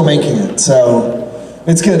we're still making it, so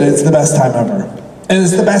it's good. It's the best time ever. And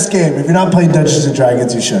it's the best game. If you're not playing Dungeons &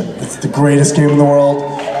 Dragons, you should. It's the greatest game in the world.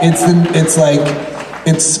 It's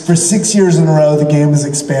for 6 years in a row, the game has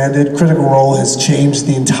expanded. Critical Role has changed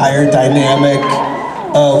the entire dynamic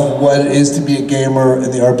of what it is to be a gamer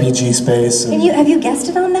in the RPG space. Have you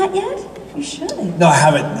guested on that yet? You should. No, I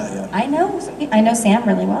haven't, not yet. I know Sam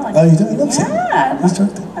really well. Oh, you do? I love Sam. Yeah. Let's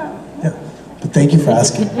talk to him. Yeah. But thank you for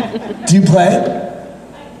asking. Do you play?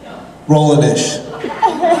 Roll-in-ish.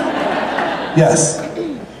 Yes.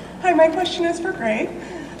 Hi, my question is for Gray.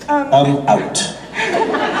 I'm out.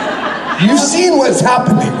 You've seen what's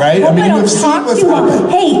happening, right? I mean, you've seen what's happening.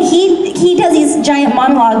 Hey, he does these giant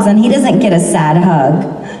monologues and he doesn't get a sad hug.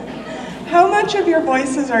 How much of your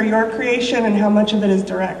voices are your creation and how much of it is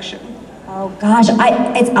direction? Oh gosh,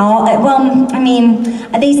 it's all, well, I mean,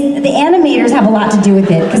 the animators have a lot to do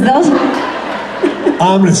with it, because those...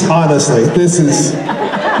 Honestly,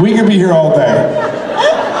 we could be here all day.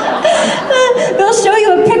 They'll show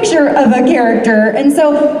you a picture of a character, and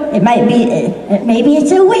so maybe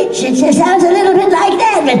it's a witch. It sounds a little bit like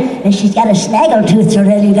that, but she's got a snaggle tooth, so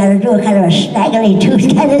then you got to do a kind of a snaggly tooth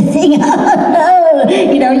kind of thing. Oh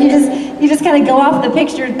no! You just kind of go off the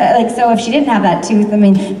picture. So if she didn't have that tooth, I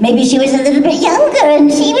mean, maybe she was a little bit younger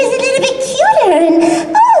and she was a little bit cuter, and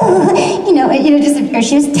or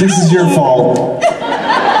she was tiny. This is your fault.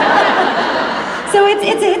 So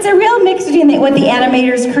it's a real mix between what the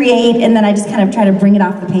animators create, and then I just kind of try to bring it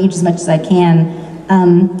off the page as much as I can.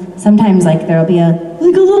 Sometimes there'll be a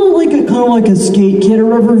kind of like a skate kid or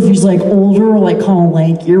whatever, if he's older or kind of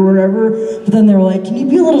lanky or whatever. But then they're like, can you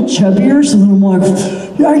be a little chubbier? So then I'm like,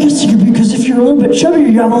 yeah, I guess you could, because if you're a little bit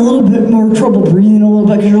chubbier, you have a little bit more trouble breathing a little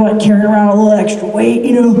bit because you're carrying around a little extra weight,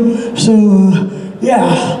 So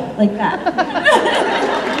yeah, like that.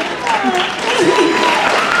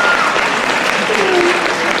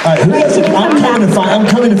 All right, who has it? I'm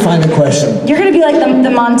coming to find a question. You're gonna be like the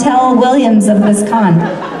Montel Williams of this con.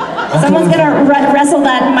 Someone's gonna wrestle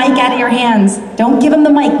that mic out of your hands. Don't give them the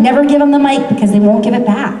mic. Never give them the mic because they won't give it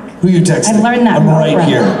back. Who you texting? I've learned that. I'm right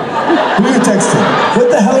here. Who you texting? What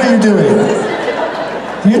the hell are you doing?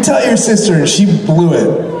 You tell your sister and she blew it.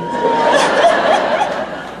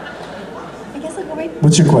 I guess I'll go right.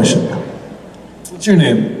 What's your question? What's your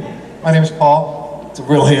name? My name is Paul. It's a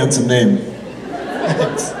real handsome name.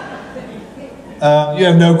 You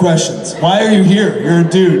have no questions. Why are you here? You're a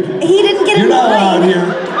dude. He didn't get You're not allowed here.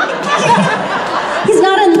 He's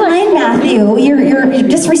not in line, Matthew. You're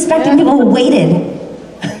disrespecting people who waited.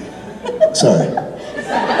 Sorry.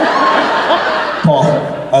 Paul,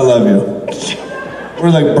 I love you. We're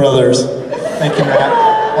like brothers. Thank you, Matt.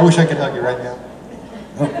 I wish I could hug you right now.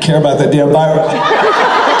 I don't care about that damn virus.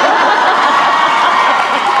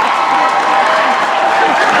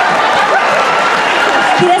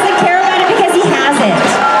 He doesn't care about it because he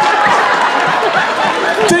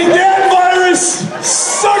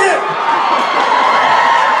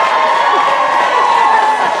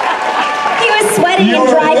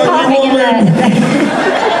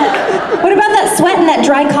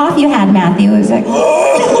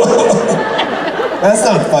Okay. That's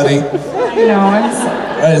not funny. I know, I'm sorry.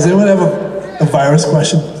 All right, does anyone have a virus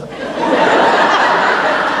question?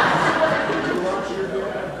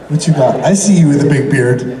 What you got? I see you with a big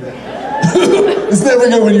beard. It's never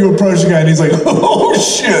good when you approach a guy and he's like, oh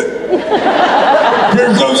shit.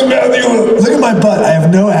 Here comes Matthew. Look at my butt. I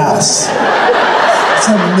have no ass. I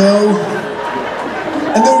have no.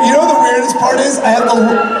 And you know what the weirdest part is? I have the.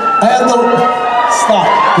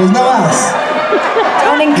 Stop. There's no ass.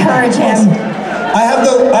 Don't encourage him. I have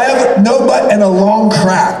no butt and a long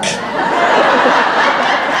crack.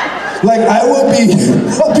 Like I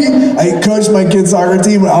coach my kid's soccer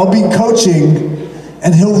team, and I'll be coaching,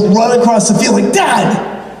 and he'll run across the field like, Dad,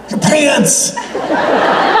 your pants!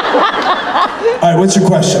 All right, what's your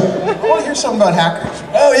question? I want to hear something about hackers.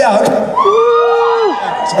 Oh yeah,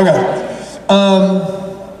 okay.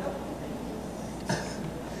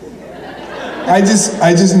 I just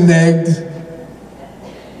negged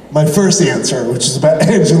my first answer, which is about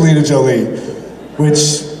Angelina Jolie,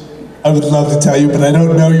 which I would love to tell you, but I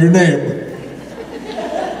don't know your name.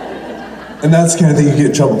 And that's the kind of thing you get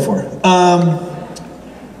in trouble for.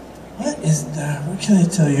 What is that? What can I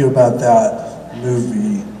tell you about that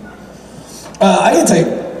movie? I can tell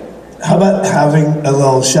you, how about having a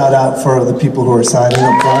little shout out for the people who are signing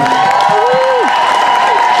up front?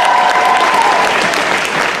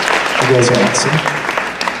 You guys are awesome.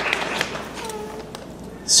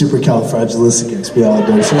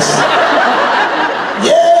 Supercalifragilisticexpialidocious.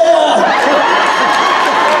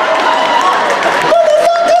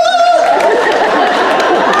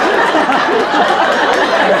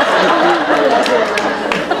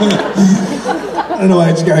 I don't know why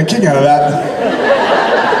I just got a kick out of that.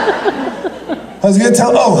 I was gonna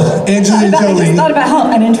tell, Angelina Jolie. I just thought about how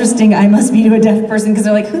uninteresting I must be to a deaf person because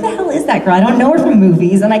they're like, who the hell is that girl? I don't know her from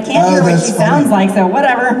movies and I can't hear what she sounds like, so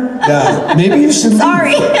whatever. Yeah, maybe you should leave.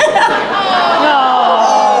 Sorry.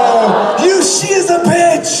 She is a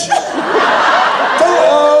bitch!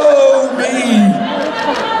 Oh, me!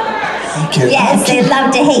 I'm kidding. Yes, they'd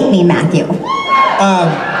love to hate me, Matthew.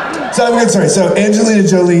 So Angelina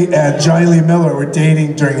Jolie and Johnny Lee Miller were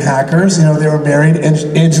dating during Hackers. You know, they were married.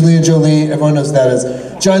 Angelina Jolie, everyone knows who that is.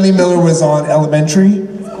 Johnny Lee Miller was on Elementary.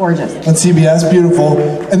 It's gorgeous. On CBS, beautiful.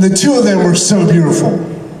 And the two of them were so beautiful.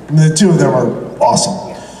 I mean, the two of them were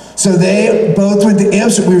awesome. So they both went to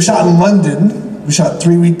Amsterdam. We were shot in London. We shot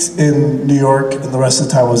 3 weeks in New York, and the rest of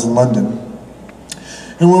the time was in London.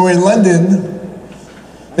 And when we were in London,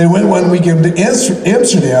 they went one weekend to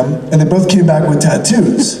Amsterdam, and they both came back with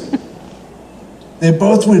tattoos. They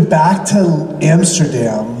both went back to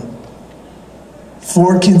Amsterdam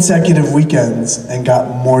 4 consecutive weekends and got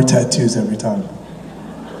more tattoos every time.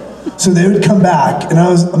 So they would come back, and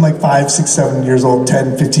I'm like 5, 6, 7 years old,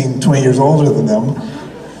 10, 15, 20 years older than them.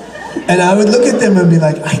 And I would look at them and be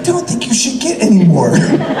like, I don't think you should get any more.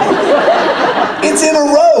 It's in a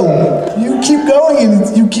row. You keep going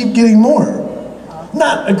and you keep getting more.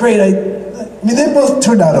 Not a great idea. I mean, they both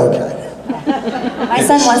turned out okay. My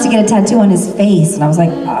son wants to get a tattoo on his face, and I was like,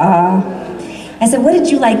 I said, what did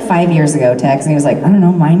you like 5 years ago, Tex? And he was like, I don't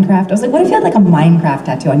know, Minecraft. I was like, what if you had like a Minecraft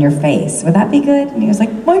tattoo on your face? Would that be good? And he was like,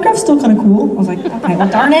 Minecraft's still kind of cool. I was like, okay, well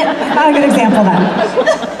darn it, not a good example then.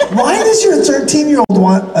 Why does your 13-year-old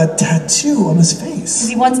want a tattoo on his face? Because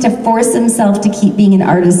he wants to force himself to keep being an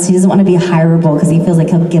artist. He doesn't want to be hireable because he feels like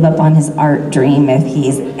he'll give up on his art dream if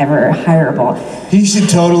he's ever hireable. He should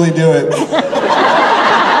totally do it.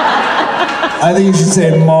 I think you should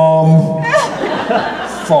say, Mom,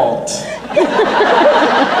 fault.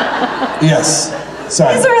 Yes,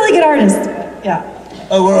 sorry. He's a really good artist. Yeah.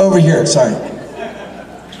 Oh, we're over here, sorry.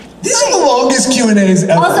 These are the longest Q&As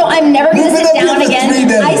ever. Also, I'm never going to sit down again.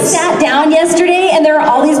 I sat down yesterday and there are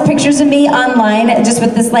all these pictures of me online just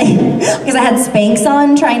with this like, because I had Spanx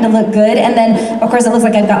on trying to look good. And then, of course, it looks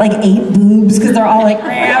like I've got like 8 boobs because they're all like,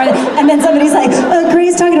 and then somebody's like,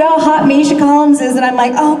 Grace talking about how hot Misha Collins is. And I'm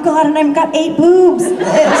like, oh God, and I've got 8 boobs.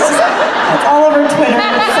 It's all over Twitter.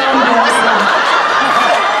 It's so embarrassing.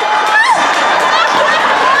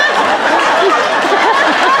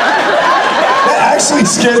 Actually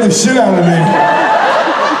scared the shit out of me.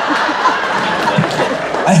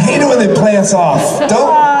 I hate it when they play us off.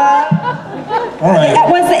 Don't. All right.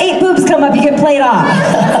 Once the 8 boobs come up, you get played off.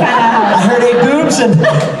 I heard 8 boobs and.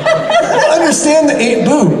 I don't understand the 8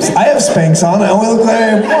 boobs. I have Spanx on. I only look like I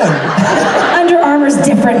have 1. Under Armour's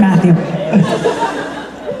different, Matthew.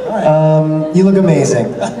 You look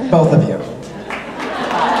amazing, both of you.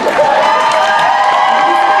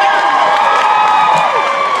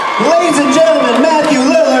 Ladies and gentlemen, Matthew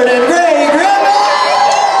Lillard and Griffin.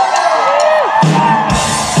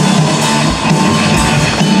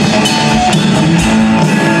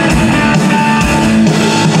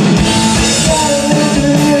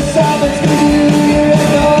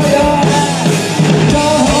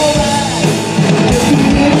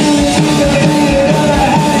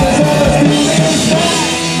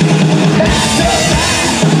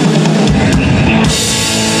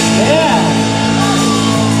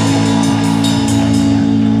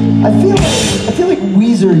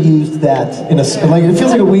 that in a, like, it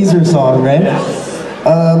feels like a Weezer song, right?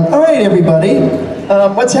 All right, everybody.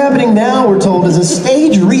 What's happening now, we're told, is a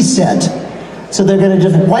stage reset. So they're going to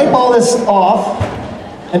just wipe all this off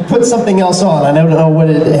and put something else on. I don't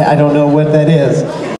know what that is.